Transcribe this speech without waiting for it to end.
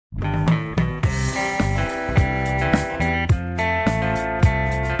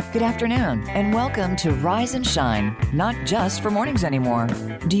Good afternoon, and welcome to Rise and Shine, not just for mornings anymore.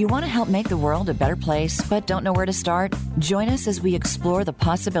 Do you want to help make the world a better place but don't know where to start? Join us as we explore the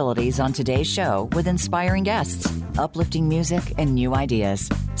possibilities on today's show with inspiring guests, uplifting music, and new ideas.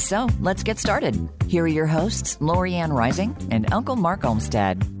 So let's get started. Here are your hosts, Lorianne Rising and Uncle Mark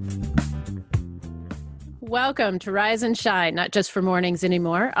Olmstead. Welcome to Rise and Shine, not just for mornings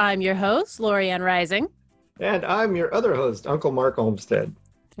anymore. I'm your host, Lorianne Rising. And I'm your other host, Uncle Mark Olmstead.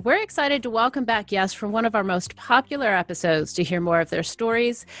 We're excited to welcome back guests from one of our most popular episodes to hear more of their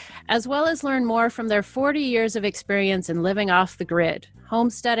stories, as well as learn more from their 40 years of experience in living off the grid,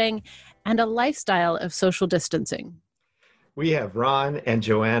 homesteading, and a lifestyle of social distancing. We have Ron and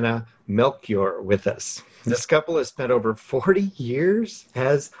Joanna Melchior with us. This couple has spent over 40 years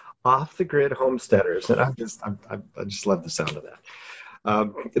as off-the-grid homesteaders, and I just love the sound of that.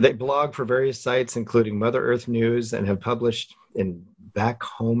 They blog for various sites, including Mother Earth News, and have published in Back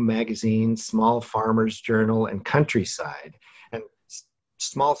Home Magazine, Small Farmers Journal, and Countryside, and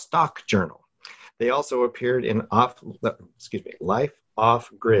Small Stock Journal. They also appeared in Life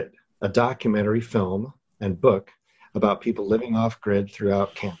Off Grid, a documentary film and book about people living off-grid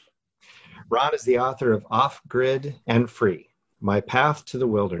throughout Canada. Ron is the author of Off Grid and Free, My Path to the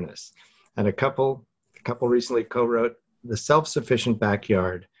Wilderness, and the couple recently co-wrote The Self-Sufficient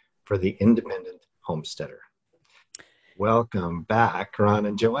Backyard for the Independent Homesteader. Welcome back, Ron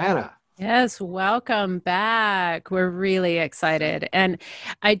and Joanna. Yes, welcome back. We're really excited. And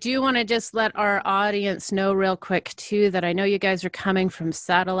I do want to just let our audience know real quick, too, that I know you guys are coming from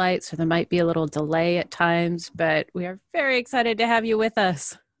satellite, so there might be a little delay at times, but we are very excited to have you with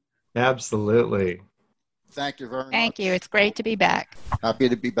us. Absolutely. Thank you very much. Thank you. It's great to be back. Happy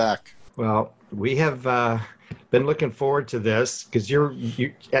to be back. Well, we have been looking forward to this because you're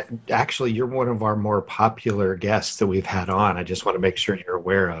one of our more popular guests that we've had on. I just want to make sure you're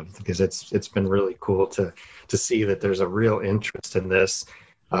aware of, because it's been really cool to see that there's a real interest in this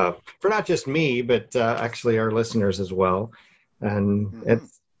for not just me, but actually our listeners as well. And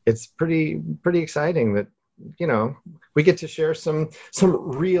it's pretty exciting that, you know, we get to share some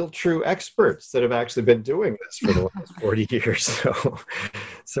real true experts that have actually been doing this for the last 40 years.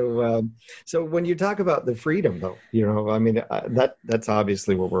 So when you talk about the freedom, though, you know, I mean, that's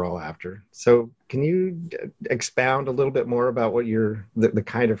obviously what we're all after. So can you expound a little bit more about what the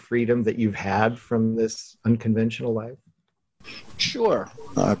kind of freedom that you've had from this unconventional life? Sure,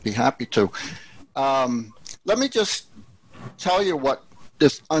 I'd be happy to. Let me just tell you what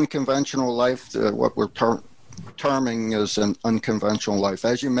this unconventional life, what we're terming as an unconventional life.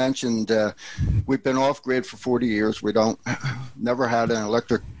 As you mentioned, we've been off grid for 40 years. We never had an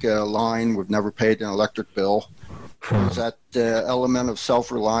electric line. We've never paid an electric bill. There's that element of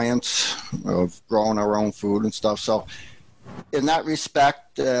self-reliance, of growing our own food and stuff. So in that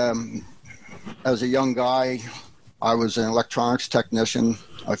respect, as a young guy, I was an electronics technician.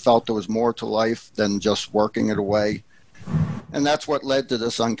 I felt there was more to life than just working it away. And that's what led to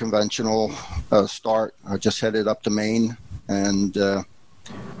this unconventional start. I just headed up to Maine and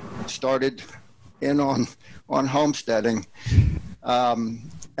started in on homesteading.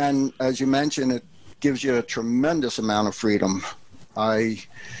 And as you mentioned, it gives you a tremendous amount of freedom. I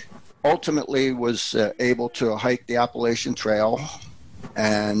ultimately was able to hike the Appalachian Trail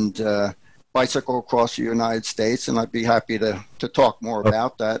and bicycle across the United States, and I'd be happy to talk more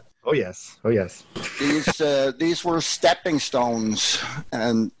about that. Oh, yes. These were stepping stones,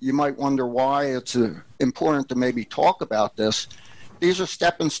 and you might wonder why it's important to maybe talk about this. These are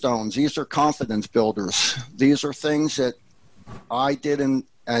stepping stones. These are confidence builders. These are things that I did and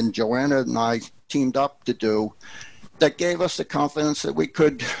Joanna and I teamed up to do that gave us the confidence that we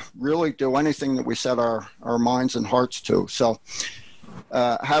could really do anything that we set our minds and hearts to. So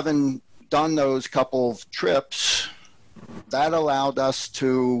having done those couple of trips, that allowed us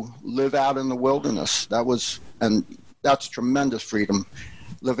to live out in the wilderness. That's tremendous freedom,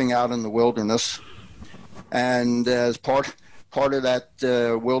 living out in the wilderness. And as part of that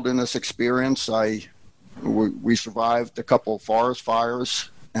wilderness experience, we survived a couple of forest fires,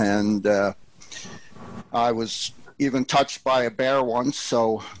 and I was even touched by a bear once.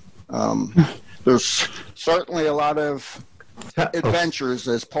 So there's certainly a lot of adventures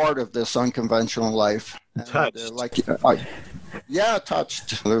as part of this unconventional life. Touched.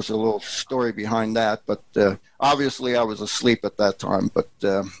 Touched. There's a little story behind that, but obviously I was asleep at that time. But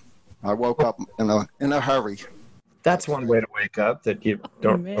I woke up in a hurry. That's one way to wake up that you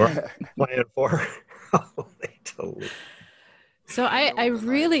don't plan for. Totally. So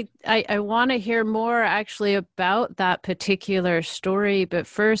I want to hear more actually about that particular story. But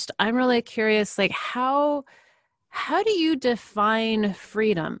first, I'm really curious, like how do you define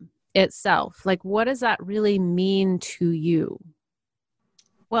freedom? itself? Like, what does that really mean to you?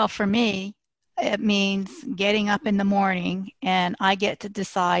 Well, for me, it means getting up in the morning and I get to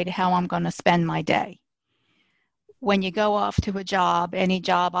decide how I'm going to spend my day. When you go off to a job, any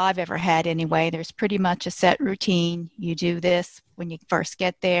job I've ever had anyway, there's pretty much a set routine. You do this when you first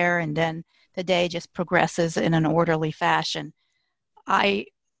get there, and then the day just progresses in an orderly fashion. To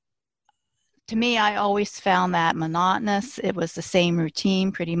me, I always found that monotonous. It was the same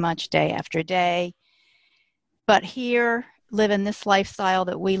routine pretty much day after day. But here, living this lifestyle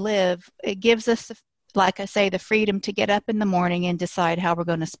that we live, it gives us, like I say, the freedom to get up in the morning and decide how we're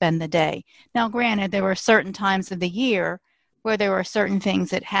going to spend the day. Now, granted, there were certain times of the year where there are certain things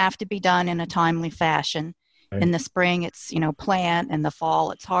that have to be done in a timely fashion. Right. In the spring, it's, plant. In the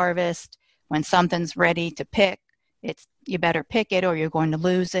fall, it's harvest. When something's ready to pick, you better pick it or you're going to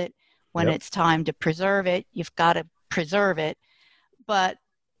lose it. When it's time to preserve it, you've got to preserve it. But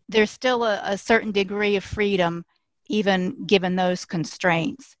there's still a certain degree of freedom, even given those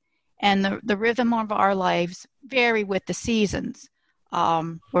constraints. And the rhythm of our lives vary with the seasons.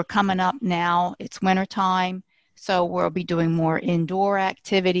 We're coming up now. It's wintertime, so we'll be doing more indoor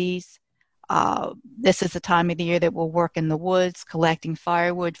activities. This is the time of the year that we'll work in the woods, collecting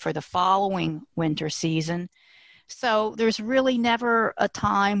firewood for the following winter season. So there's really never a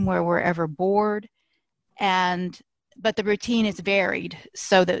time where we're ever bored, but the routine is varied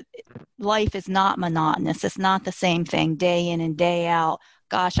so that life is not monotonous. It's not the same thing day in and day out.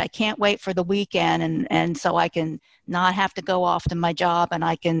 Gosh, I can't wait for the weekend and so I can not have to go off to my job and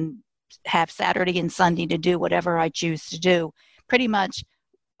I can have Saturday and Sunday to do whatever I choose to do. Pretty much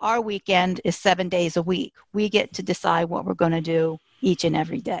our weekend is 7 days a week. We get to decide what we're going to do each and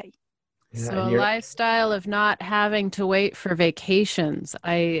every day. Yeah, so a lifestyle of not having to wait for vacations.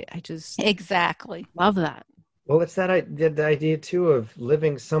 I just exactly love that. Well, it's the idea too of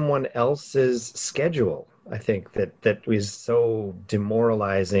living someone else's schedule. I think that was so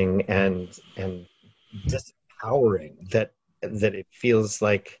demoralizing and disempowering that it feels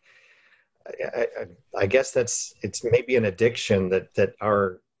like I guess it's maybe an addiction that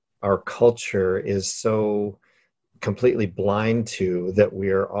our culture is so completely blind to, that we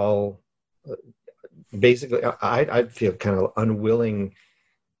are all basically, I'd feel kind of unwilling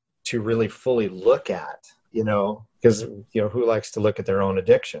to really fully look at, because, who likes to look at their own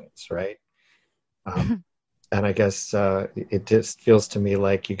addictions, right? And I guess it just feels to me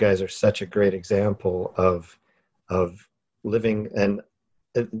like you guys are such a great example of living, and,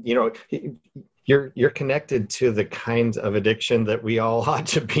 you're connected to the kinds of addiction that we all ought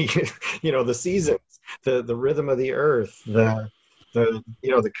to be, the seasons, the rhythm of the earth, the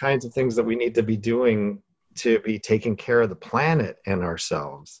kinds of things that we need to be doing to be taking care of the planet and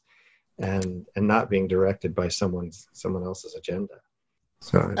ourselves, and not being directed by someone else's agenda.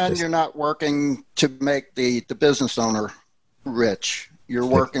 So you're not working to make the business owner rich. You're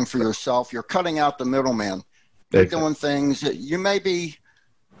working for yourself. You're cutting out the middleman. You're doing things that you may be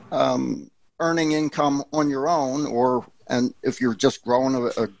earning income on your own, and if you're just growing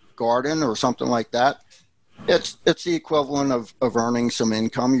a garden or something like that, it's the equivalent of earning some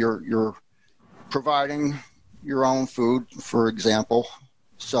income. You're providing your own food, for example.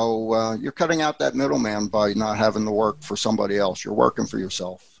 So you're cutting out that middleman by not having to work for somebody else. You're working for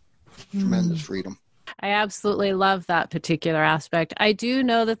yourself. Tremendous freedom. I absolutely love that particular aspect. I do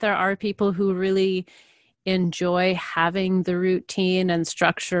know that there are people who really enjoy having the routine and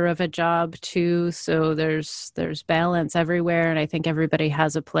structure of a job too. So there's balance everywhere, and I think everybody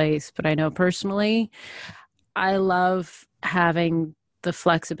has a place. But I know personally, I love having the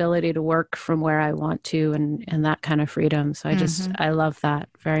flexibility to work from where I want to, and that kind of freedom. So I love that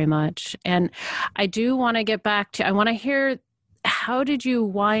very much. And I do want to get back to, I want to hear, how did you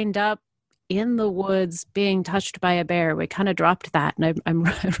wind up in the woods being touched by a bear? We kind of dropped that, and I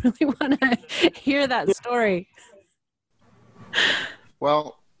really want to hear that story.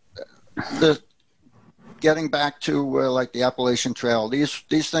 Well, getting back to like the Appalachian Trail, these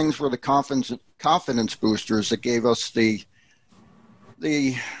things were the confidence boosters that gave us the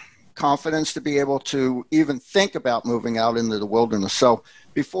confidence to be able to even think about moving out into the wilderness. So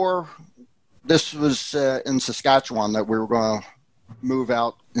before, this was in Saskatchewan that we were going to move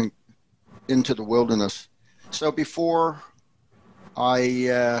out into the wilderness. So before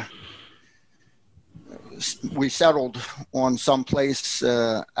we settled on some place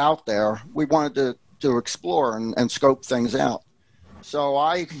out there, we wanted to explore and scope things out. So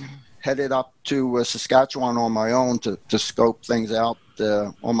I headed up to Saskatchewan on my own to scope things out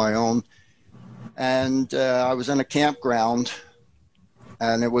on my own. And I was in a campground,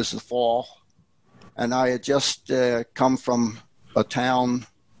 and it was the fall. And I had just come from a town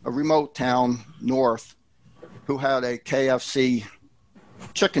a remote town north who had a KFC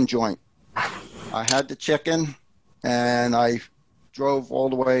chicken joint. I had the chicken, and I drove all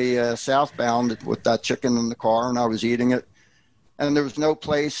the way southbound with that chicken in the car, and I was eating it. And there was no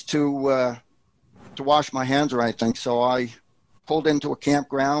place to wash my hands or anything, so I pulled into a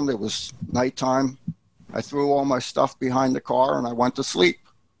campground. It was nighttime. I threw all my stuff behind the car, and I went to sleep.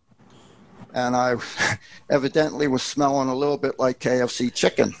 And I evidently was smelling a little bit like KFC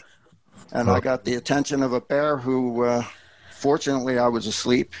chicken. And I got the attention of a bear who, fortunately, I was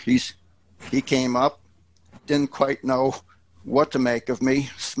asleep. He came up, didn't quite know what to make of me,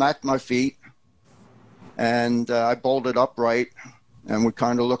 smacked my feet, and I bolted upright, and we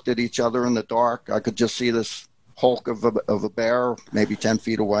kind of looked at each other in the dark. I could just see this hulk of a bear, maybe 10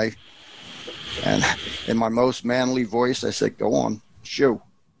 feet away. And in my most manly voice, I said, "Go on, shoo."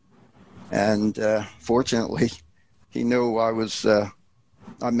 And fortunately, he knew I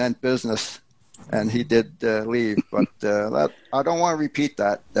meant business, and he did leave. But that I don't want to repeat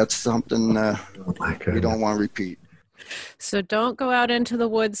that. That's something we don't want to repeat. So don't go out into the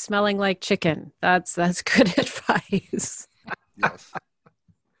woods smelling like chicken. That's good advice. Yes.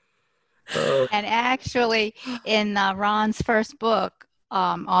 And actually, in Ron's first book,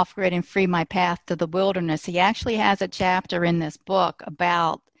 Off-Grid and Free My Path to the Wilderness, he actually has a chapter in this book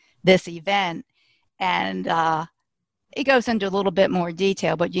about this event, and it goes into a little bit more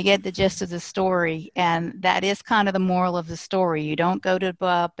detail, but you get the gist of the story, and that is kind of the moral of the story. You don't go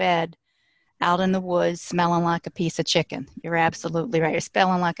to bed out in the woods smelling like a piece of chicken. You're absolutely right. You're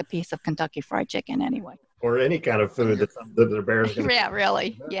smelling like a piece of Kentucky Fried Chicken anyway. Or any kind of food that the bear's going to. Yeah,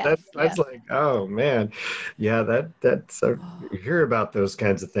 really. Yeah. That's like, oh man, yeah. That's you hear about those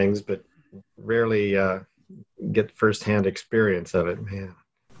kinds of things, but rarely get firsthand experience of it, man.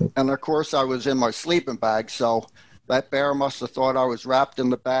 And of course, I was in my sleeping bag, so that bear must have thought I was wrapped in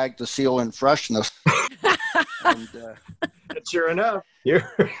the bag to seal in freshness. And, sure enough,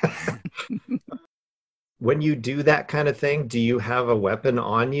 when you do that kind of thing, do you have a weapon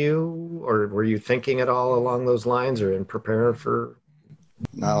on you, or were you thinking at all along those lines, or in prepare for?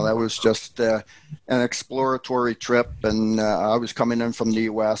 No, that was just an exploratory trip, and I was coming in from the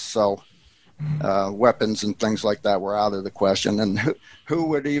U.S., so weapons and things like that were out of the question. And who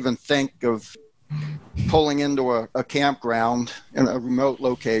would even think of pulling into a campground in a remote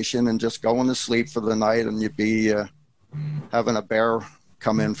location and just going to sleep for the night, and you'd be having a bear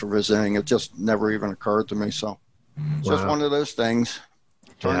come in for visiting? It just never even occurred to me. So it's just one of those things.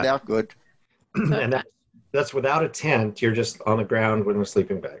 Turned out good. And that's without a tent. You're just on the ground with a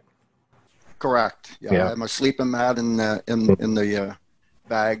sleeping bag. Correct. Yeah. I had my sleeping mat in the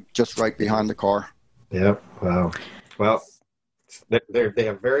bag just right behind the car. Yeah. Wow. Well, they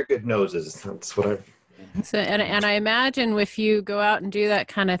have very good noses. That's what I've. So, and I imagine if you go out and do that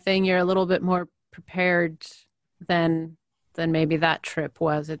kind of thing, you're a little bit more prepared than maybe that trip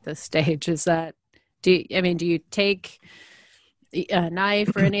was at this stage. Is that? Do you take a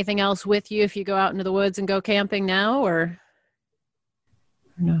knife or anything else with you if you go out into the woods and go camping now, or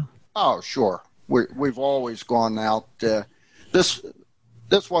no? Oh, sure. We've always gone out. This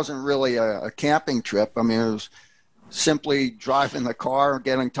wasn't really a camping trip. I mean, it was simply driving the car,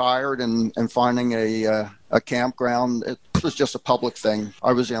 getting tired, and finding a campground. It was just a public thing.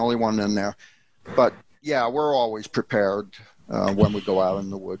 I was the only one in there. But yeah, we're always prepared when we go out in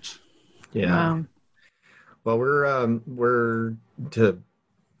the woods. Yeah. Wow. Well, we're to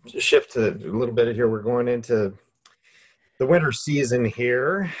shift to a little bit here. We're going into the winter season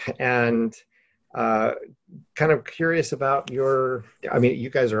here, and kind of curious about you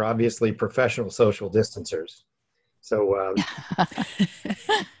guys are obviously professional social distancers. So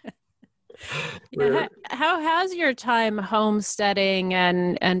how has your time homesteading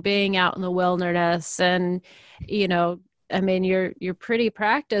and being out in the wilderness, and you're pretty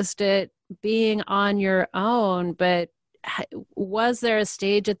practiced at being on your own, but was there a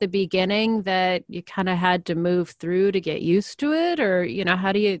stage at the beginning that you kind of had to move through to get used to it, or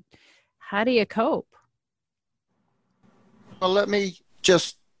how do you cope? Well, let me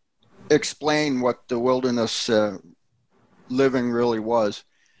just explain what the wilderness living really was.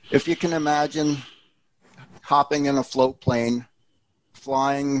 If you can imagine hopping in a float plane,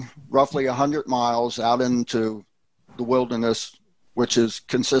 flying roughly 100 miles out into the wilderness, which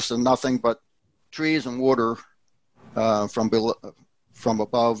consists of nothing but trees and water from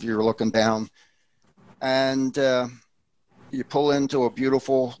above, you're looking down. And you pull into a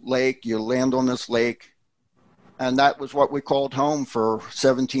beautiful lake, you land on this lake, and that was what we called home for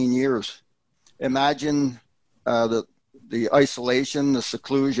 17 years. Imagine the isolation, the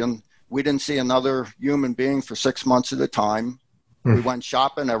seclusion. We didn't see another human being for 6 months at a time. We went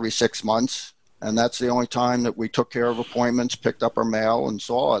shopping every 6 months, and that's the only time that we took care of appointments, picked up our mail, and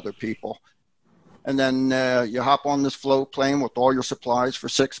saw other people. And then you hop on this float plane with all your supplies for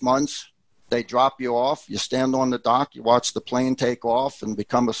 6 months. They drop you off. You stand on the dock. You watch the plane take off and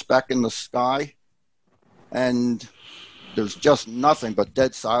become a speck in the sky. And there's just nothing but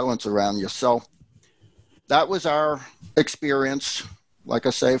dead silence around you. So that was our experience, like I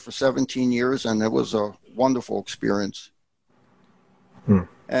say, for 17 years, and it was a wonderful experience.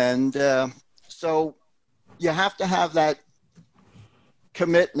 And so you have to have that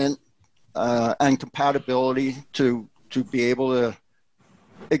commitment and compatibility to be able to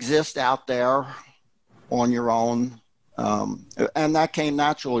exist out there on your own. And that came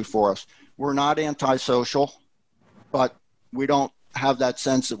naturally for us. We're not antisocial, but we don't have that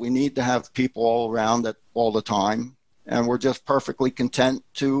sense that we need to have people all around it all the time. And we're just perfectly content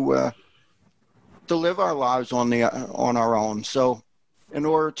to live our lives on our own. So in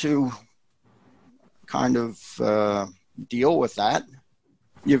order to kind of deal with that,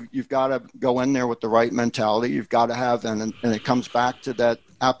 you've got to go in there with the right mentality. You've got to have, and it comes back to that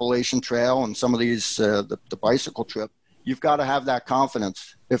Appalachian Trail and some of these, the bicycle trip. You've got to have that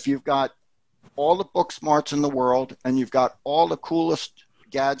confidence. If you've got all the book smarts in the world and you've got all the coolest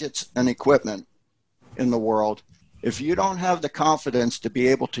gadgets and equipment in the world, if you don't have the confidence to be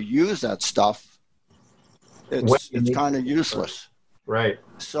able to use that stuff, it's kind of useless. Right.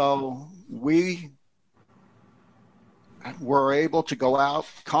 So we were able to go out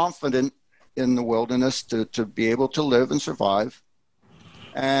confident in the wilderness to be able to live and survive.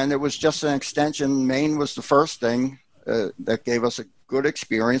 And it was just an extension. Maine was the first thing that gave us a good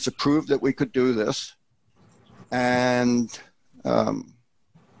experience. It proved that we could do this. And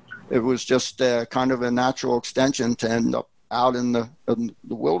it was just kind of a natural extension to end up out in the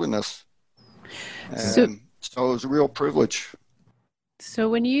wilderness. And so it was a real privilege. So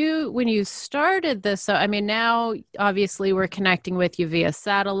when you started this, so I mean, now obviously we're connecting with you via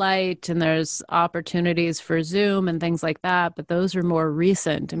satellite and there's opportunities for Zoom and things like that, but those are more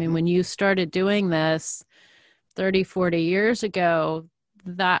recent. I mean, when you started doing this 30, 40 years ago,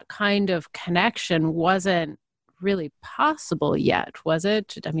 that kind of connection wasn't really possible yet, was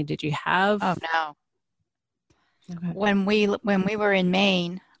it? I mean, did you have? Oh, no. Okay. When we were in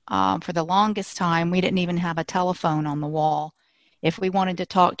Maine, for the longest time, we didn't even have a telephone on the wall. If we wanted to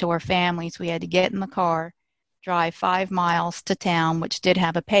talk to our families, we had to get in the car, drive 5 miles to town, which did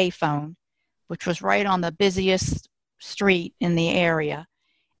have a payphone, which was right on the busiest street in the area.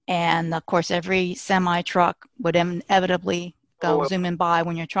 And of course, every semi truck would inevitably go zooming by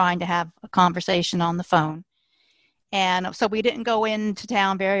when you're trying to have a conversation on the phone. And so we didn't go into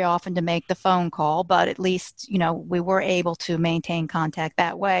town very often to make the phone call, but at least, we were able to maintain contact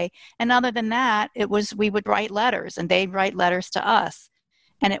that way. And other than that, we would write letters and they'd write letters to us.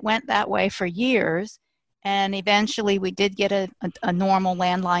 And it went that way for years. And eventually we did get a normal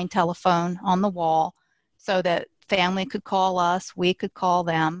landline telephone on the wall so that family could call us, we could call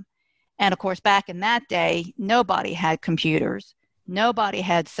them. And of course, back in that day, nobody had computers. Nobody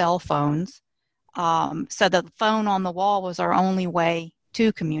had cell phones. So the phone on the wall was our only way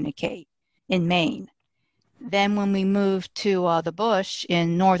to communicate in Maine. Then when we moved to the bush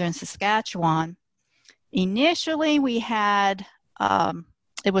in northern Saskatchewan, initially we had,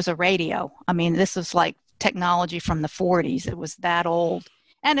 it was a radio. I mean, this was like technology from the 40s. It was that old,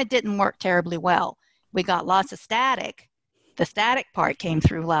 and it didn't work terribly well. We got lots of static. The static part came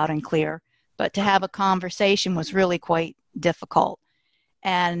through loud and clear, but to have a conversation was really quite difficult.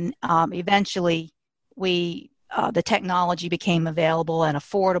 And eventually, the technology became available and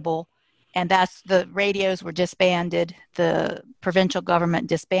affordable, and the radios were disbanded. The provincial government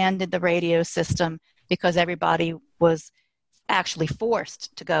disbanded the radio system because everybody was actually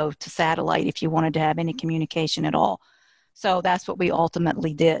forced to go to satellite if you wanted to have any communication at all. So that's what we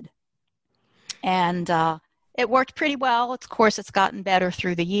ultimately did. And it worked pretty well. Of course, it's gotten better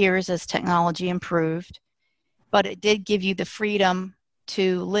through the years as technology improved, but it did give you the freedom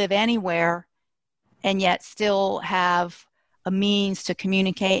to live anywhere and yet still have a means to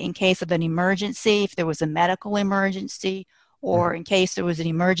communicate in case of an emergency, if there was a medical emergency, or in case there was an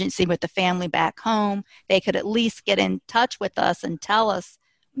emergency with the family back home. They could at least get in touch with us and tell us,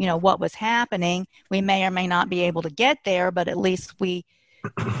 what was happening. We may or may not be able to get there, but at least we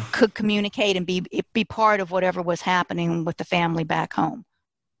could communicate and be part of whatever was happening with the family back home.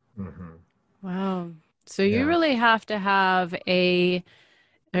 Mm-hmm. Wow. So you really have to have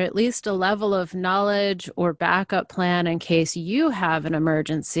or at least a level of knowledge or backup plan in case you have an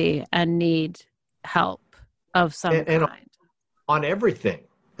emergency and need help of some kind. On everything,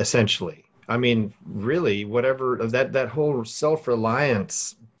 essentially. I mean, really, whatever that whole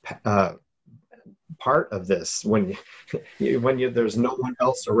self-reliance part of this, when there's no one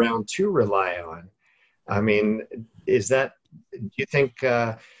else around to rely on. I mean, do you think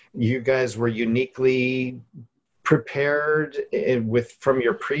you guys were uniquely prepared from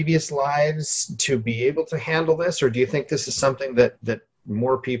your previous lives to be able to handle this, or do you think this is something that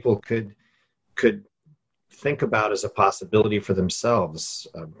more people could think about as a possibility for themselves?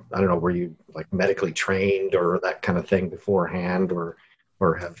 I don't know, were you like medically trained or that kind of thing beforehand, or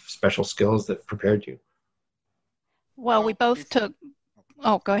have special skills that prepared you? Well, we both took.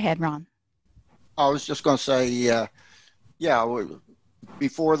 Oh, go ahead, Ron. I was just going to say,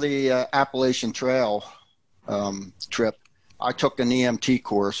 before the Appalachian Trail trip, I took an EMT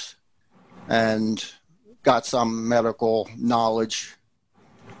course and got some medical knowledge.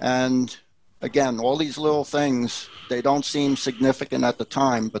 And again, all these little things, they don't seem significant at the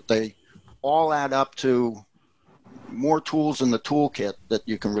time, but they all add up to more tools in the toolkit that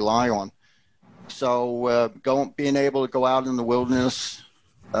you can rely on. So being able to go out in the wilderness,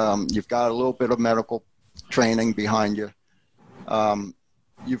 you've got a little bit of medical training behind you.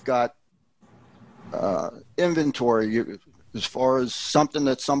 You've got inventory as far as something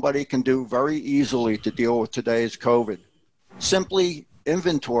that somebody can do very easily to deal with today's COVID. Simply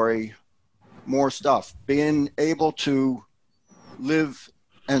inventory more stuff. Being able to live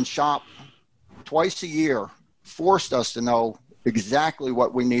and shop twice a year forced us to know exactly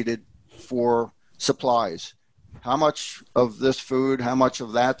what we needed for supplies. How much of this food, how much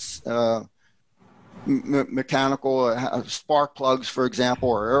of that's mechanical, spark plugs, for example,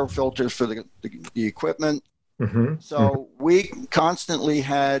 or air filters for the equipment. Mm-hmm. So we constantly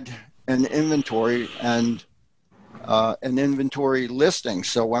had an inventory and an inventory listing.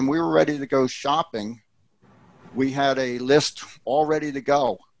 So when we were ready to go shopping, we had a list all ready to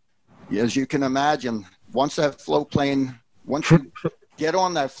go. As you can imagine, once you get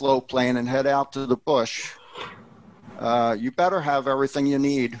on that float plane and head out to the bush, you better have everything you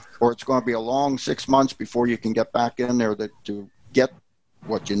need, or it's going to be a long 6 months before you can get back in there to get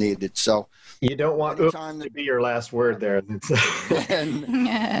what you needed. So you don't want oops to be your last word there.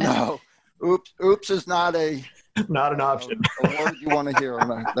 No, oops is not an option. A word you want to hear.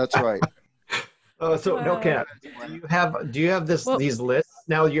 That's right. Kat, do you have these lists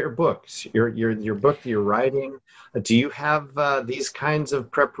now? Your books, your book that you're writing. Do you have these kinds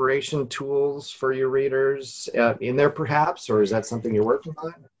of preparation tools for your readers in there, perhaps, or is that something you're working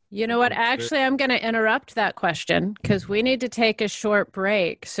on? You know what? Actually, I'm going to interrupt that question because we need to take a short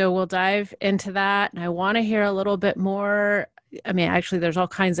break. So we'll dive into that, and I want to hear a little bit more. I mean, actually, there's all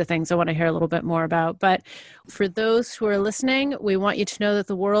kinds of things I want to hear a little bit more about. But for those who are listening, we want you to know that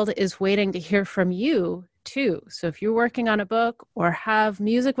the world is waiting to hear from you, too. So if you're working on a book or have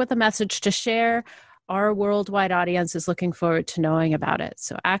music with a message to share, our worldwide audience is looking forward to knowing about it.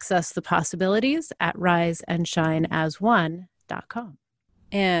 So access the possibilities at riseandshineas1.com.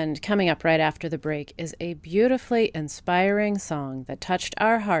 And coming up right after the break is a beautifully inspiring song that touched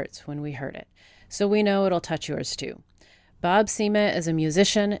our hearts when we heard it. So we know it'll touch yours, too. Bob Sima is a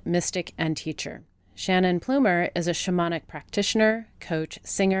musician, mystic, and teacher. Shannon Plumer is a shamanic practitioner, coach,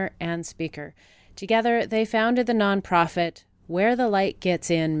 singer, and speaker. Together, they founded the nonprofit Where the Light Gets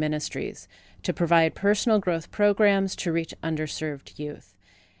In Ministries to provide personal growth programs to reach underserved youth.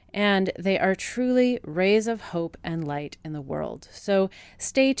 And they are truly rays of hope and light in the world. So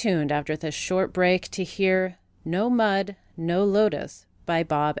stay tuned after this short break to hear No Mud, No Lotus by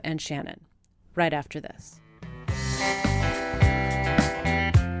Bob and Shannon, right after this.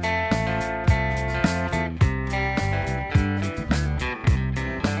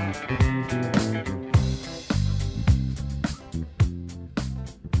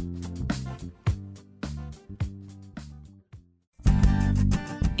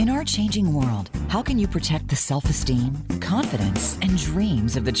 In our changing world, how can you protect the self-esteem, confidence, and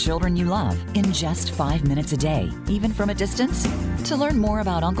dreams of the children you love in just 5 minutes a day, even from a distance? To learn more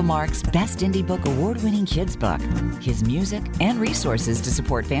about Uncle Mark's Best Indie Book award-winning kids book, his music, and resources to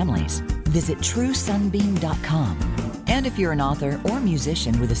support families, visit TrueSunbeam.com. And if you're an author or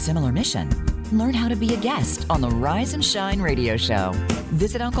musician with a similar mission, learn how to be a guest on the Rise and Shine radio show.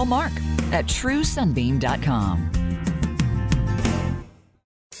 Visit Uncle Mark at TrueSunbeam.com.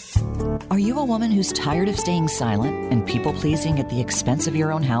 Are you a woman who's tired of staying silent and people-pleasing at the expense of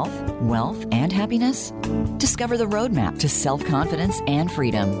your own health, wealth, and happiness? Discover the roadmap to self-confidence and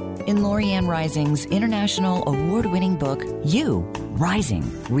freedom in Lorianne Rising's international award-winning book, You, Rising,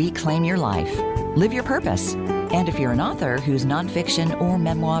 Reclaim Your Life. Live your purpose. And if you're an author whose nonfiction or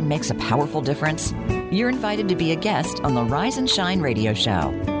memoir makes a powerful difference, you're invited to be a guest on the Rise and Shine radio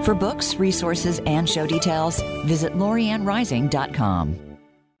show. For books, resources, and show details, visit LorianneRising.com.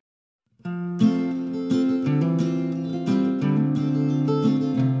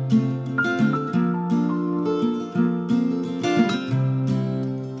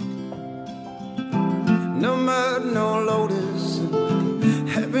 No mud, no lotus.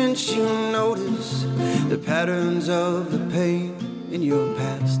 Haven't you noticed the patterns of the pain in your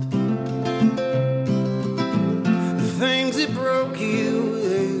past? The things that broke you,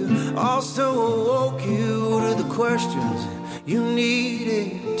 they also awoke you to the questions you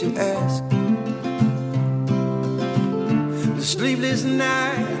needed to ask. The sleepless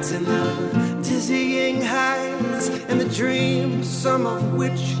nights and the dizzying heights and the dreams, some of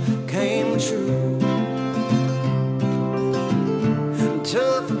which came true.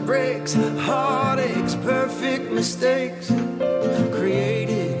 Tough breaks, heartaches, perfect mistakes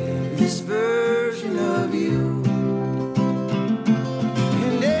created this version of you.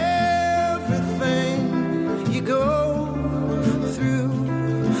 And everything you go through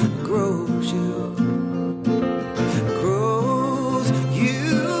grows you, grows you.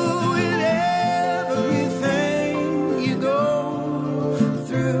 And everything you go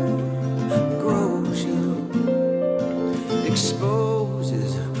through grows you,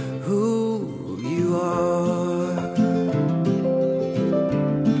 exposes who you are.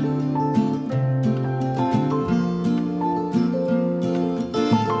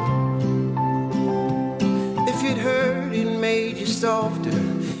 If it hurt, it made you softer.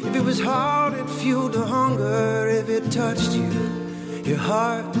 If it was hard, it fueled the hunger. If it touched you, your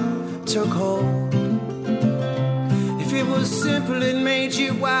heart took hold. If it was simple, it made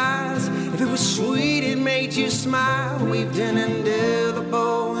you wise. If it was sweet, it made you smile. Weaved an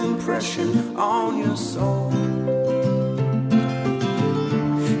indelible impression on your soul.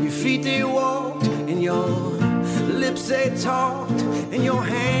 Your feet, they walked, and your lips, they talked, and your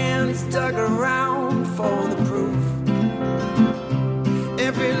hands dug around for the proof.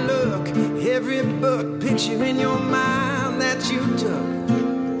 Every look, every book, picture in your mind that you took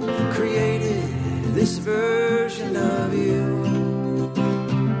created this version of you.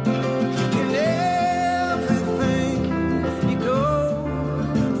 And everything you go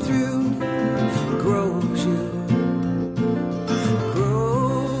through grows you,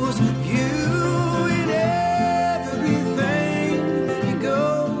 grows you. And everything you go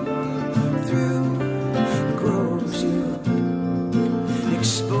through grows you,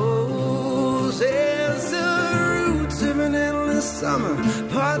 exposes the roots of an endless summer,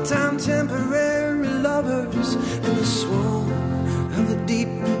 part-time temporary lovers, and the swoon of the deep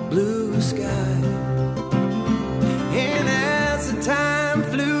blue sky. And as the time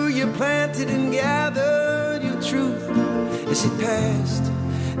flew, you planted and gathered your truth as it passed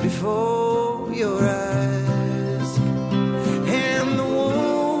before your eyes. And the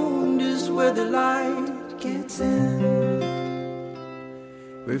wound is where the light gets in,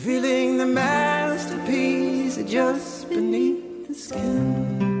 revealing the masterpiece just beneath the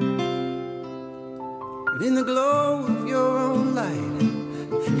skin. And in the glow of your own light,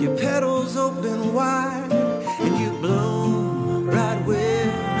 your petals open wide, and you bloom right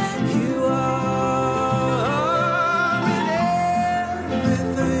where you are. And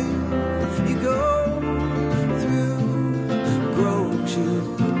everything you go through grows you,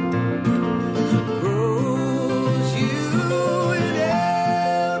 grows you. And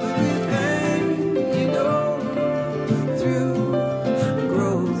everything you go through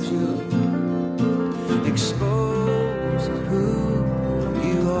grows you, expose who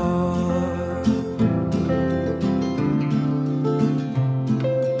you are.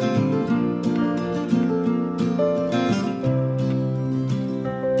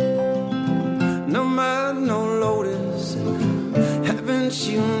 No mud, no lotus. Haven't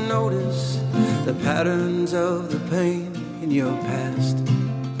you noticed the patterns of the pain in your past?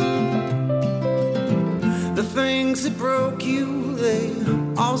 The things that broke you, they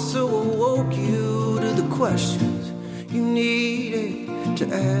also awoke you to the questions you needed to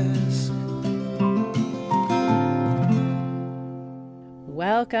ask.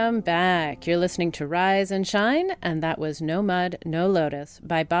 Welcome back. You're listening to Rise and Shine, and that was No Mud, No Lotus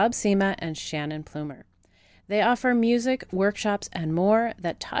by Bob Sema and Shannon Plumer. They offer music, workshops, and more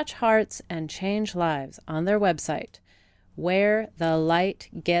that touch hearts and change lives on their website,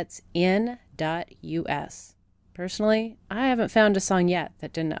 wherethelightgetsin.us. Personally, I haven't found a song yet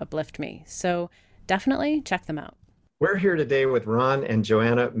that didn't uplift me, so definitely check them out. We're here today with Ron and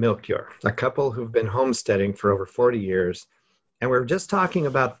Joanna Melchior, a couple who've been homesteading for over 40 years. And we're just talking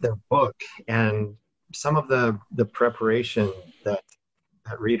about their book and some of the preparation that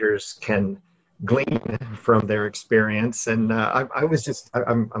readers can glean from their experience. And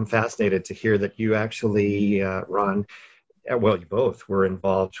I'm fascinated to hear that you actually, Ron, well, you both were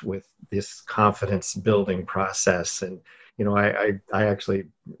involved with this confidence building process. And, I actually,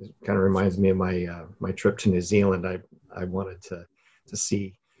 it kind of reminds me of my trip to New Zealand. I wanted to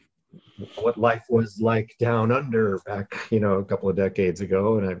see what life was like down under back, a couple of decades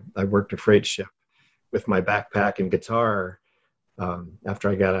ago. And I worked a freight ship with my backpack and guitar after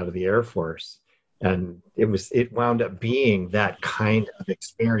I got out of the Air Force. And it wound up being that kind of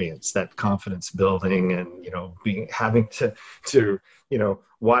experience, that confidence building, and having to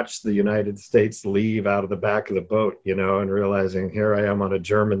watch the United States leave out of the back of the boat, and realizing here I am on a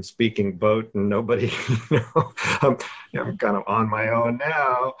German speaking boat and nobody, I'm kind of on my own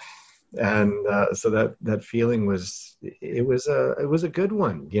now. And so that feeling was a good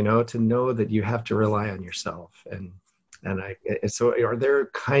one, to know that you have to rely on yourself. So are there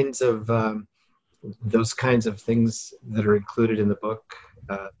kinds of those kinds of things that are included in the book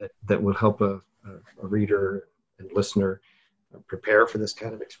that will help a reader and listener prepare for this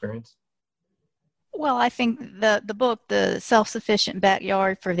kind of experience? Well, I think the book, The Self-Sufficient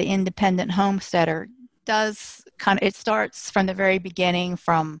Backyard for the Independent Homesteader, it starts from the very beginning,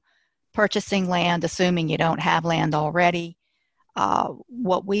 from purchasing land, assuming you don't have land already,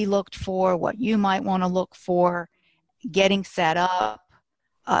 what we looked for, what you might want to look for, getting set up,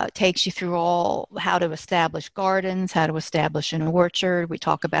 takes you through all how to establish gardens, how to establish an orchard. We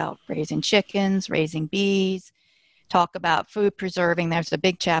talk about raising chickens, raising bees, talk about food preserving. There's a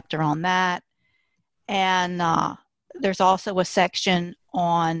big chapter on that. And there's also a section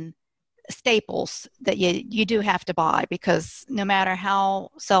on staples that you do have to buy, because no matter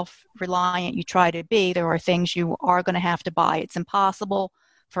how self-reliant you try to be, there are things you are going to have to buy. It's impossible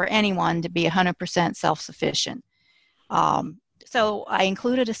for anyone to be 100% self-sufficient. So I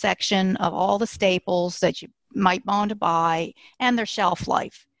included a section of all the staples that you might want to buy and their shelf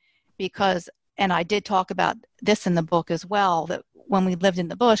life, and I did talk about this in the book as well, that when we lived in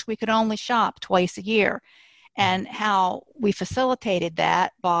the bush, we could only shop twice a year, and how we facilitated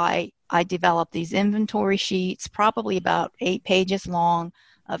that by, I developed these inventory sheets, probably about 8 pages long,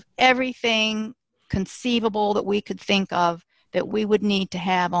 of everything conceivable that we could think of that we would need to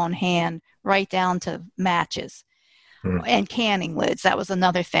have on hand, right down to matches. And canning lids. That was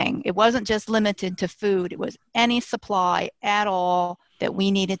another thing. It wasn't just limited to food. It was any supply at all that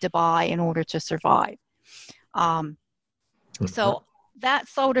we needed to buy in order to survive. So that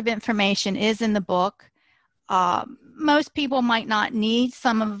sort of information is in the book. Most people might not need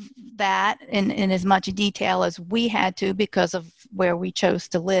some of that in as much detail as we had to, because of where we chose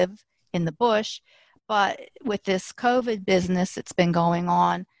to live in the bush. But with this COVID business that's been going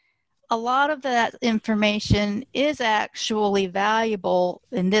on, a lot of that information is actually valuable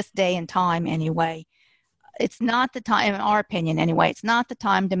in this day and time anyway. It's not the time, in our opinion anyway, it's not the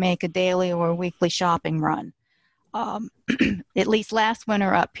time to make a daily or a weekly shopping run. At least last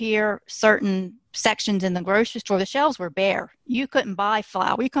winter up here, certain sections in the grocery store, the shelves were bare. You couldn't buy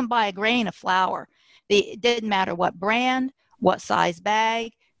flour. You couldn't buy a grain of flour. It didn't matter what brand, what size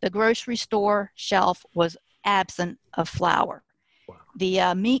bag, the grocery store shelf was absent of flour.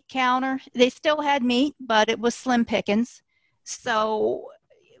 The meat counter, they still had meat, but it was slim pickings. So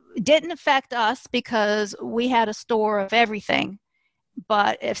it didn't affect us because we had a store of everything.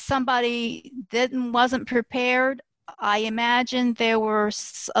 But if somebody wasn't prepared, I imagine there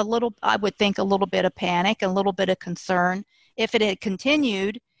was I would think a little bit of panic, a little bit of concern. If it had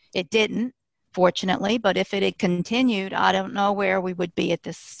continued, it didn't, fortunately, but if it had continued, I don't know where we would be at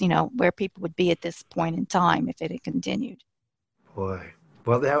this, where people would be at this point in time if it had continued. Boy,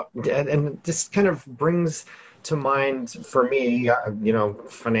 well, and this kind of brings to mind for me,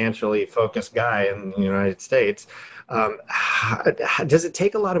 financially focused guy in the United States. Does it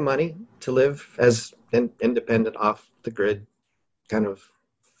take a lot of money to live as an independent, off the grid kind of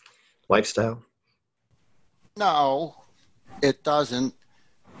lifestyle? No, it doesn't.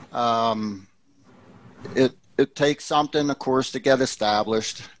 It takes something, of course, to get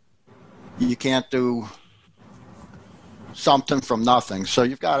established. You can't do something from nothing. So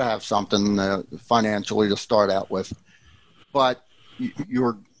you've got to have something financially to start out with. But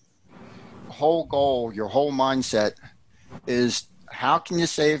your whole goal, your whole mindset is, how can you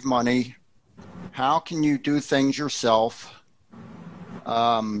save money? How can you do things yourself?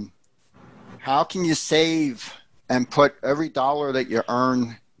 How can you save and put every dollar that you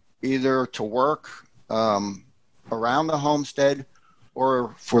earn either to work around the homestead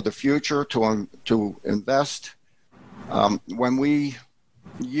or for the future to invest?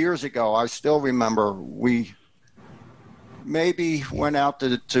 Years ago, I still remember, we maybe went out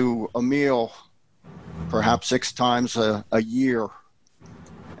to a meal perhaps 6 times a year.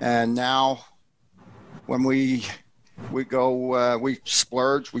 And now when we go, we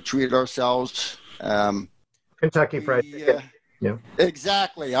splurge, we treat ourselves. Kentucky Fried Chicken. Yeah.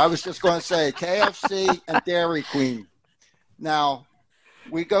 Exactly. I was just going to say KFC and Dairy Queen. Now,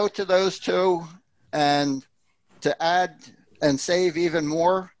 we go to those two, and to add and save even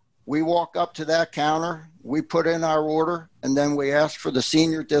more, we walk up to that counter, we put in our order, and then we ask for the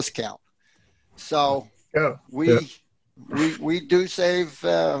senior discount. So we do save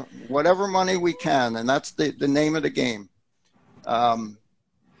whatever money we can, and that's the name of the game.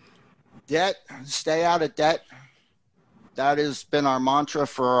 Debt, stay out of debt. That has been our mantra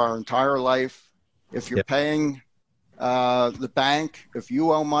for our entire life. If you're paying the bank, if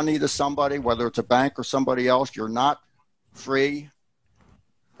you owe money to somebody, whether it's a bank or somebody else, you're not free.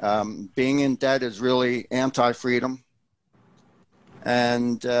 Being in debt is really anti-freedom.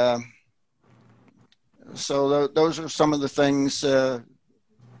 And so those are some of the things to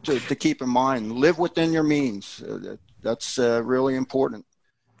keep in mind. Live within your means. That's really important.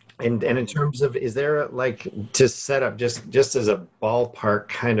 And in terms of, is there like to set up just as a ballpark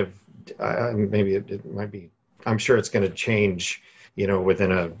kind of, maybe it might be, I'm sure it's going to change,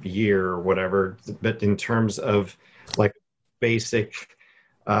 within a year or whatever, but in terms of like basic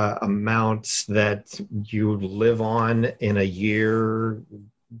amounts that you live on in a year,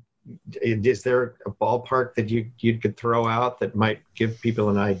 is there a ballpark that you could throw out that might give people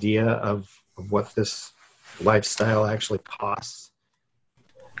an idea of what this lifestyle actually costs?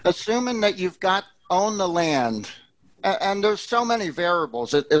 Assuming that you've own the land, and there's so many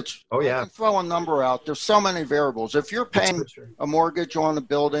variables. I can throw a number out. There's so many variables. If you're paying a mortgage on a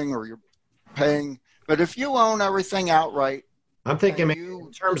building, or you're paying, but if you own everything outright, I'm thinking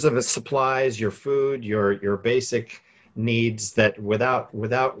in terms of the supplies, your food, your basic needs, that without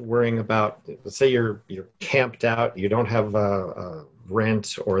worrying about, let's say you're camped out, you don't have a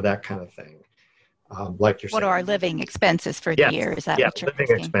rent or that kind of thing. Like you're what saying. are our living expenses for the year? Is that what you're living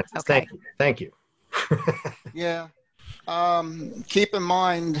asking? expenses. Okay. Thank you. Yeah. Keep in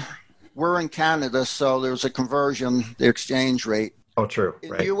mind, we're in Canada, so there's a conversion, the exchange rate. Oh, true. In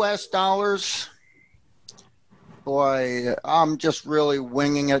right. U.S. dollars, boy, I'm just really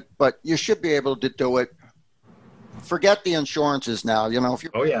winging it, but you should be able to do it. Forget the insurances now, if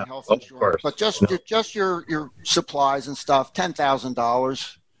you're paying health insurance, but just your supplies and stuff,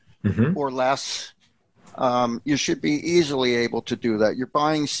 $10,000 or less. You should be easily able to do that. You're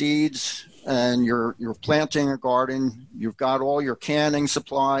buying seeds and you're planting a garden. You've got all your canning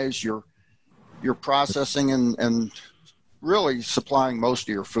supplies. You're processing and really supplying most of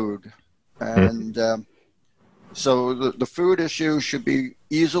your food. And so the food issue should be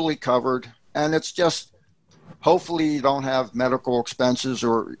easily covered. And it's just, hopefully you don't have medical expenses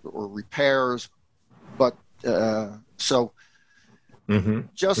or repairs. But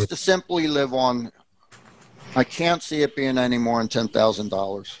just to simply live on, I can't see it being any more than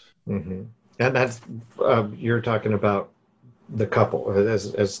 $10,000. Mm-hmm. And that's you're talking about the couple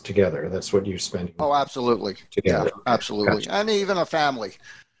as together. That's what you're spending. Oh, absolutely. Together. Yeah, absolutely. Gotcha. And even a family.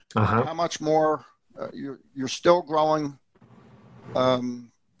 How much more? You're still growing a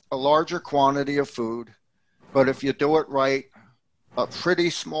larger quantity of food, but if you do it right, a pretty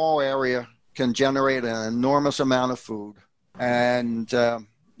small area can generate an enormous amount of food. And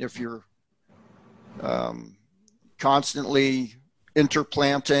if you're constantly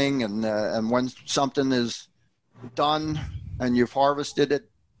interplanting and when something is done and you've harvested it,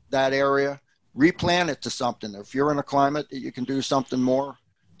 that area, replant it to something. If you're in a climate that you can do something more,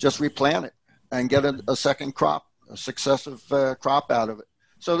 just replant it and get a second crop, a successive crop out of it.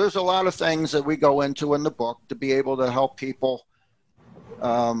 So there's a lot of things that we go into in the book to be able to help people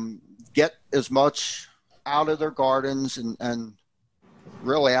get as much out of their gardens and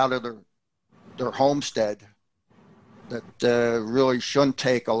really out of their homestead that really shouldn't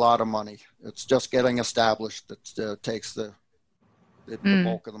take a lot of money. It's just getting established that takes the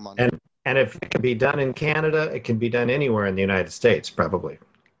bulk of the money. And if it can be done in Canada, it can be done anywhere in the United States, probably.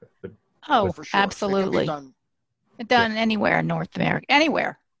 Oh, for sure. Absolutely. Done anywhere in North America,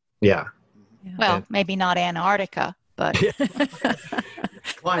 anywhere. Yeah. Well, maybe not Antarctica, but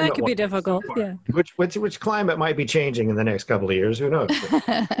that could be difficult. Yeah. Which climate might be changing in the next couple of years? Who knows?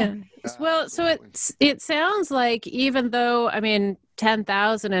 Well, so it sounds like, even though, I mean,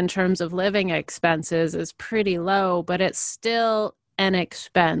 10,000 in terms of living expenses is pretty low, but it's still an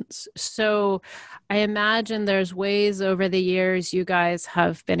expense. So I imagine there's ways over the years you guys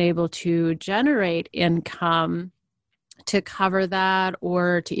have been able to generate income to cover that,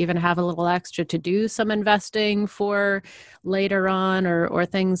 or to even have a little extra to do some investing for later on, or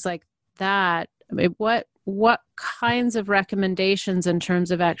things like that. I mean, what kinds of recommendations in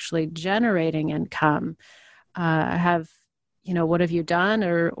terms of actually generating income what have you done,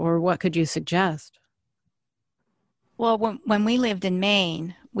 or what could you suggest? Well, when we lived in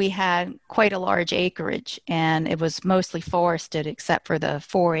Maine, we had quite a large acreage, and it was mostly forested except for the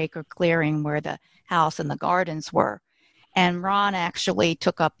 4-acre clearing where the house and the gardens were. And Ron actually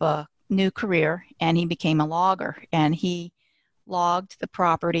took up a new career, and he became a logger, and he logged the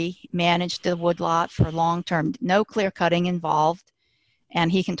property, managed the woodlot for long-term, no clear cutting involved. And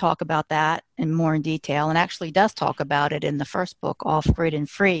he can talk about that in more detail, and actually does talk about it in the first book, Off Grid and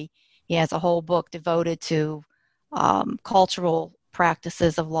Free. He has a whole book devoted to cultural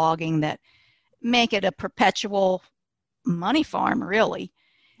practices of logging that make it a perpetual money farm, really.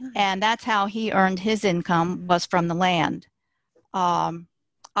 And that's how he earned his income, was from the land.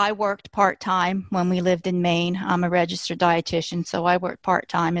 I worked part-time when we lived in Maine. I'm a registered dietitian, so I worked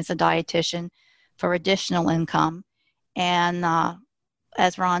part-time as a dietitian for additional income. And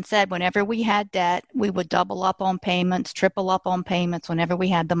as Ron said, whenever we had debt, we would double up on payments, triple up on payments whenever we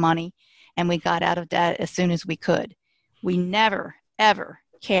had the money, and we got out of debt as soon as we could. We never, ever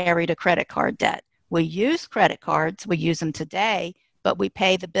carried a credit card debt. We use credit cards. We use them today, but we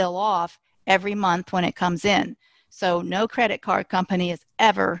pay the bill off every month when it comes in. So no credit card company has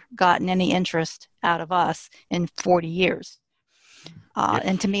ever gotten any interest out of us in 40 years.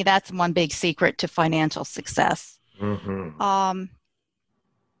 And to me, that's one big secret to financial success. Mm-hmm.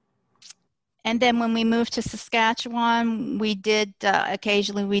 And then when we moved to Saskatchewan, we did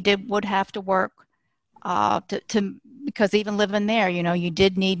occasionally would have to work because even living there, you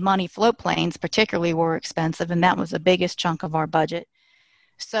did need money. Float planes particularly were expensive, and that was the biggest chunk of our budget.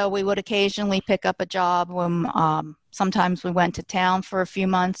 So we would occasionally pick up a job when sometimes we went to town for a few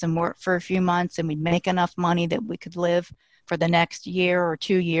months and worked for a few months, and we'd make enough money that we could live for the next year or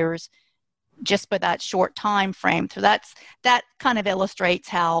 2 years just by that short time frame. So that kind of illustrates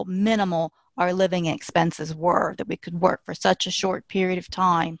how minimal our living expenses were, that we could work for such a short period of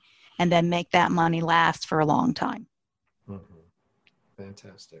time and then make that money last for a long time. Mm-hmm.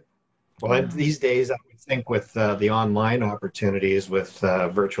 Fantastic. Well, these days, I would think with the online opportunities with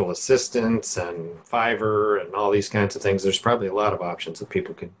virtual assistants and Fiverr and all these kinds of things, there's probably a lot of options that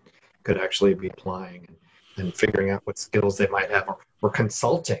people could actually be applying and figuring out what skills they might have, or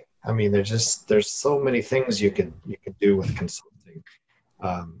consulting. I mean, there's so many things you can do with consulting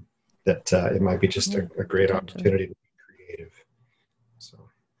that it might be just a great opportunity to be creative. So,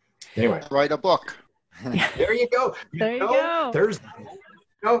 anyway, write a book. There you go. There you go. There's.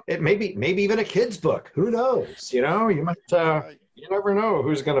 It may be even a kid's book. Who knows? You might. You never know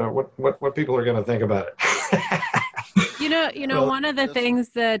who's what people are gonna think about it. Well, one of the things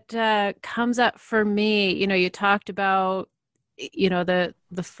that comes up for me, you talked about, the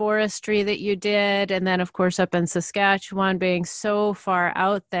forestry that you did, and then of course up in Saskatchewan being so far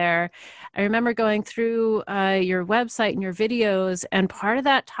out there. I remember going through your website and your videos, and part of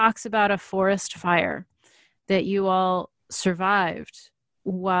that talks about a forest fire that you all survived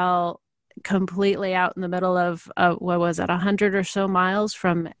while completely out in the middle of, 100 or so miles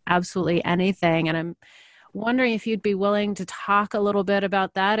from absolutely anything. And I'm wondering if you'd be willing to talk a little bit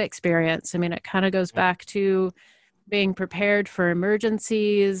about that experience. I mean, it kind of goes back to being prepared for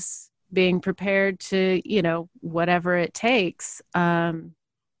emergencies, being prepared to, whatever it takes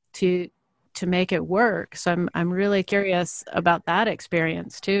to make it work. So I'm really curious about that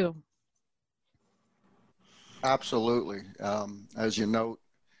experience too. Absolutely. As you note,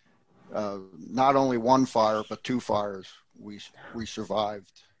 not only one fire, but 2 fires we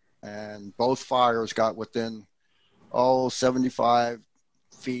survived. And both fires got within, 75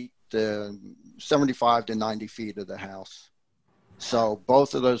 feet, 75 to 90 feet of the house. So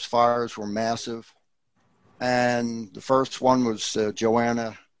both of those fires were massive. And the first one was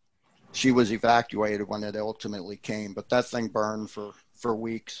Joanna. She was evacuated when it ultimately came, but that thing burned for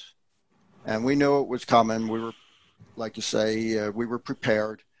weeks. And we knew it was coming. We were, like you say, we were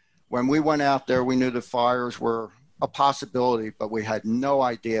prepared. When we went out there, we knew the fires were a possibility, but we had no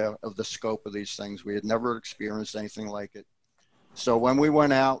idea of the scope of these things. We had never experienced anything like it. So when we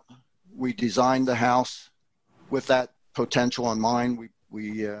went out, we designed the house with that potential in mind.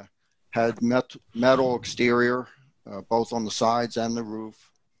 We had metal exterior, both on the sides and the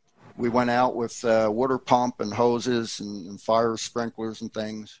roof. We went out with water pump and hoses and fire sprinklers and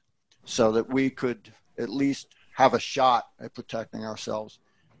things, so that we could at least have a shot at protecting ourselves.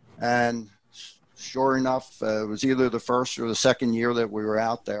 And sure enough, it was either the first or the second year that we were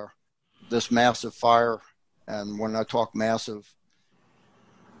out there, this massive fire. And when I talk massive,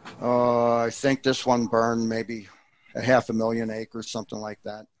 I think this one burned maybe 500,000 acres, something like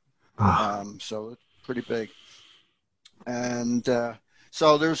that. So it's pretty big. And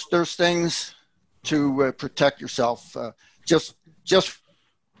so there's things to protect yourself. Just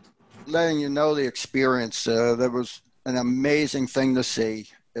letting you know the experience. There was an amazing thing to see.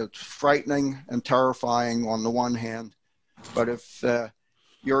 It's frightening and terrifying on the one hand, but if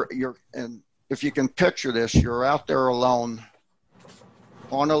if you can picture this, you're out there alone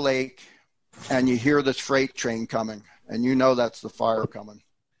on a lake, and you hear this freight train coming, and you know that's the fire coming.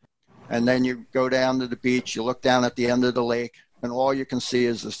 And then you go down to the beach, you look down at the end of the lake, and all you can see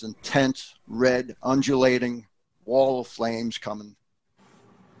is this intense, red, undulating wall of flames coming.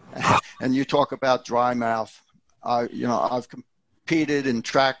 And you talk about dry mouth. I've competed in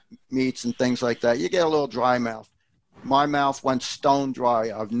track meets and things like that. You get a little dry mouth. My mouth went stone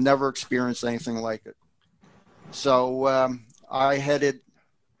dry. I've never experienced anything like it. So I headed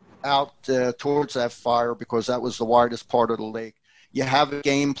out towards that fire because that was the widest part of the lake. You have a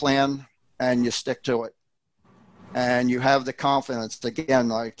game plan and you stick to it. And you have the confidence.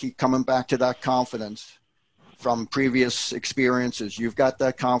 Again, I keep coming back to that confidence from previous experiences. You've got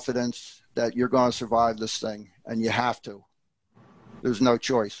that confidence that you're going to survive this thing, and you have to. There's no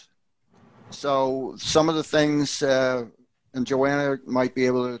choice. So some of the things, and Joanna might be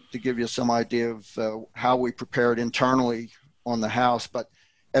able to give you some idea of how we prepared internally on the house, but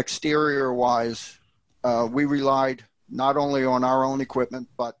exterior-wise, we relied not only on our own equipment,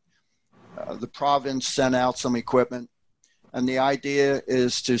 but the province sent out some equipment. And the idea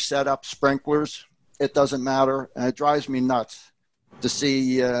is to set up sprinklers. It doesn't matter. And it drives me nuts to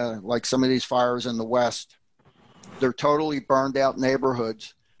see like some of these fires in the West. They're totally burned out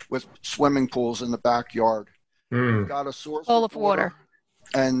neighborhoods with swimming pools in the backyard. You've got a source full of water.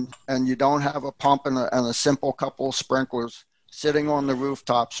 And you don't have a pump and a simple couple of sprinklers sitting on the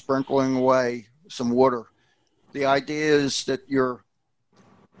rooftop, sprinkling away some water. The idea is that you're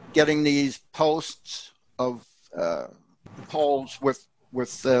getting these posts of poles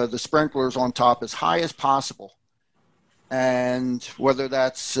with the sprinklers on top as high as possible. And whether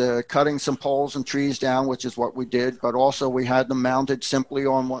that's cutting some poles and trees down, which is what we did, but also we had them mounted simply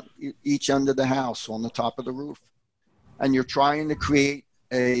on each end of the house on the top of the roof. And you're trying to create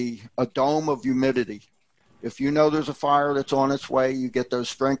a dome of humidity. If you know there's a fire that's on its way, you get those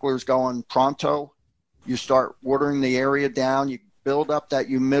sprinklers going pronto. You start watering the area down. You build up that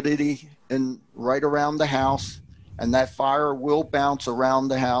humidity right around the house, and that fire will bounce around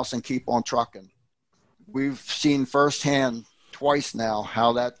the house and keep on trucking. We've seen firsthand twice now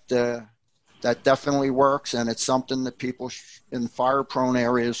how that definitely works, and it's something that people in fire-prone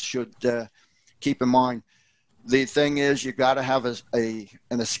areas should keep in mind. The thing is, you got to have an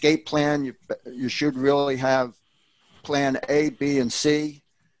escape plan. You should really have plan A, B, and C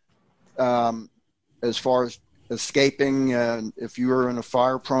as far as escaping if you are in a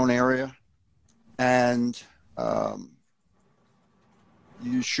fire-prone area. And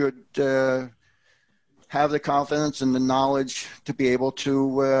you should have the confidence and the knowledge to be able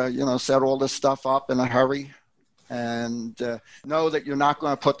to, set all this stuff up in a hurry and know that you're not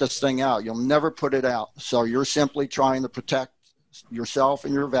going to put this thing out. You'll never put it out. So you're simply trying to protect yourself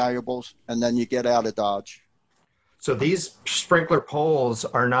and your valuables, and then you get out of Dodge. So these sprinkler poles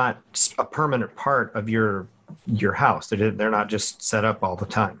are not a permanent part of your house. They're not just set up all the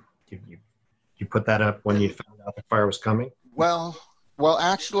time. You put that up when you found out the fire was coming? Well,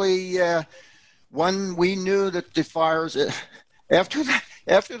 actually, when we knew that the fires,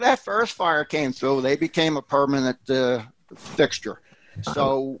 after that first fire came through, they became a permanent fixture.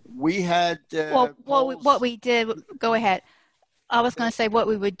 So we had. What we did, go ahead. I was going to say what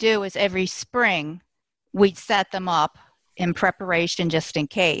we would do is every spring we'd set them up in preparation just in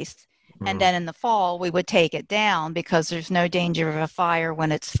case. And then in the fall, we would take it down because there's no danger of a fire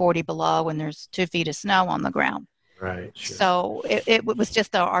when it's 40 below and there's 2 feet of snow on the ground. Right. Sure. So it was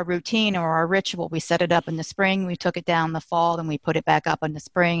just our routine or our ritual. We set it up in the spring, we took it down in the fall, then we put it back up in the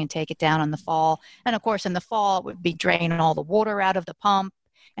spring and take it down in the fall. And of course, in the fall, it would be draining all the water out of the pump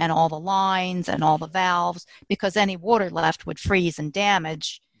and all the lines and all the valves, because any water left would freeze and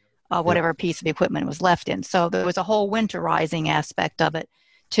damage whatever piece of equipment was left in. So there was a whole winterizing aspect of it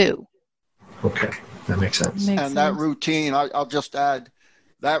too. Okay, that makes sense. That routine, I'll just add,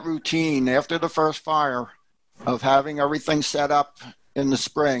 that routine after the first fire of having everything set up in the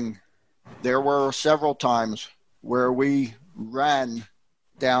spring, there were several times where we ran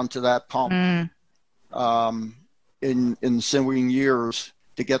down to that pump in ensuing years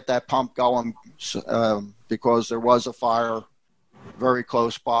to get that pump going because there was a fire very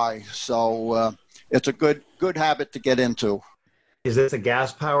close by. So it's a good habit to get into. Is this a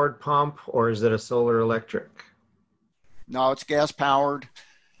gas-powered pump or is it a solar electric? No, it's gas-powered.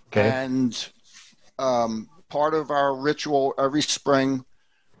 Okay. And part of our ritual every spring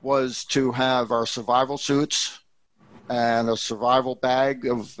was to have our survival suits and a survival bag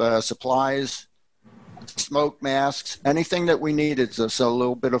of supplies, smoke masks, anything that we needed. So a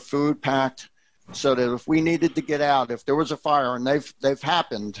little bit of food packed, so that if we needed to get out, if there was a fire, and they've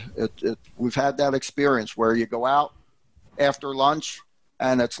happened, we've had that experience where you go out after lunch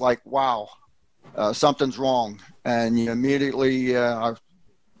and it's like, wow, something's wrong. And you immediately, I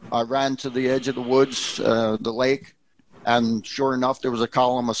ran to the edge of the woods, the lake, and sure enough, there was a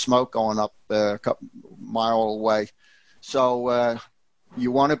column of smoke going up a couple mile away. So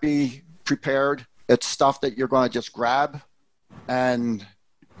you want to be prepared. It's stuff that you're going to just grab and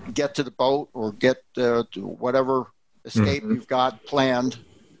get to the boat or get to whatever escape you've got planned,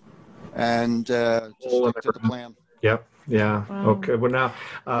 and just stick to the plan. Yep. Yeah. Wow. Okay. Well, now.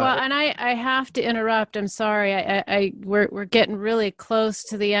 Well, and I have to interrupt. I'm sorry. We're getting really close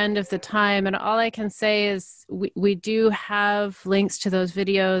to the end of the time, and all I can say is we do have links to those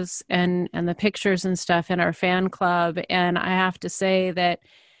videos and the pictures and stuff in our fan club, and I have to say that,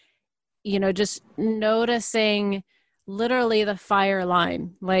 just noticing literally the fire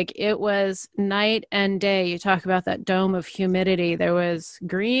line, like it was night and day. You talk about that dome of humidity. There was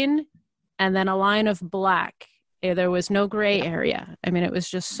green and then a line of black. There was no gray area. I mean, it was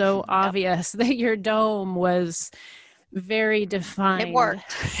just so obvious that your dome was very defined. It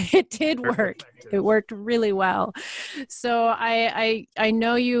worked. It did work. It worked really well. So I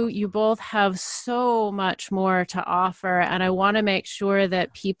know you both have so much more to offer, and I want to make sure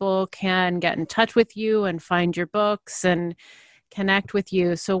that people can get in touch with you and find your books and connect with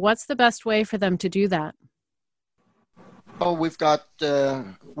you. So what's the best way for them to do that? Oh, we've got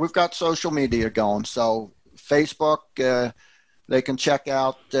social media going. So Facebook, they can check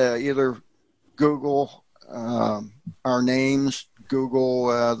out either Google our names, Google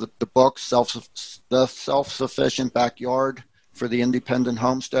the book, The Self-Sufficient Backyard for the Independent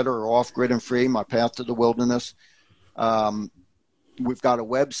Homesteader, or Off-Grid and Free, My Path to the Wilderness. We've got a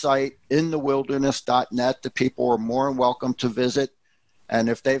website, inthewilderness.net, that people are more than welcome to visit. And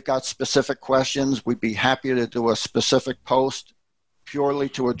if they've got specific questions, we'd be happy to do a specific post purely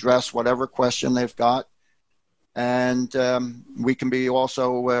to address whatever question they've got. And we can be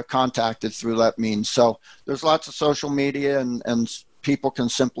also contacted through that means. So there's lots of social media, and people can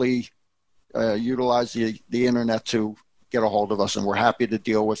simply utilize the internet to get a hold of us, and we're happy to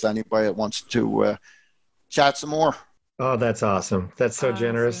deal with anybody that wants to chat some more. Oh, that's awesome. That's so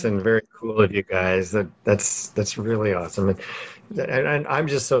generous and very cool of you guys. That's really awesome. And I'm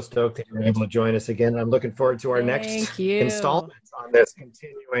just so stoked that you're able to join us again. I'm looking forward to our next installment on this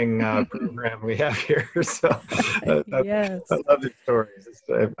continuing program we have here. So yes. I love these stories.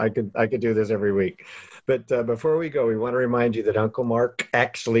 I could do this every week. But before we go, we want to remind you that Uncle Mark,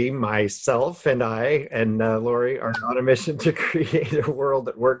 actually myself and I and Lori, are on a mission to create a world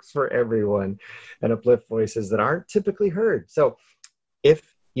that works for everyone and uplift voices that aren't typically heard. So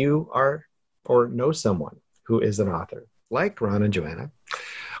if you are or know someone who is an author, like Ron and Joanna,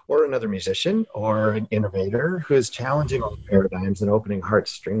 or another musician or an innovator who is challenging all the paradigms and opening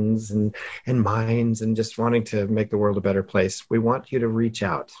heartstrings and minds and just wanting to make the world a better place, we want you to reach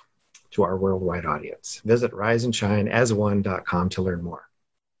out to our worldwide audience. Visit riseandshineasone.com to learn more.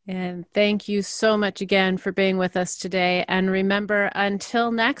 And thank you so much again for being with us today. And remember,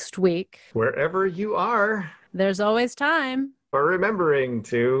 until next week, wherever you are, there's always time for remembering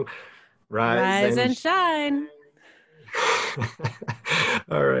to rise and shine.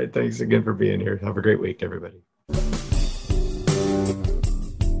 All right. Thanks again for being here. Have a great week, everybody.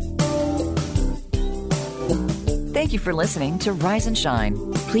 Thank you for listening to Rise and Shine.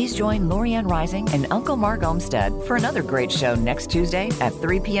 Please join Lorianne Rising and Uncle Mark Olmsted for another great show next Tuesday at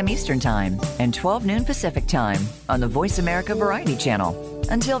 3 p.m. Eastern Time and 12 noon Pacific Time on the Voice America Variety Channel.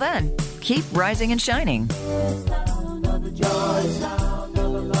 Until then, keep rising and shining.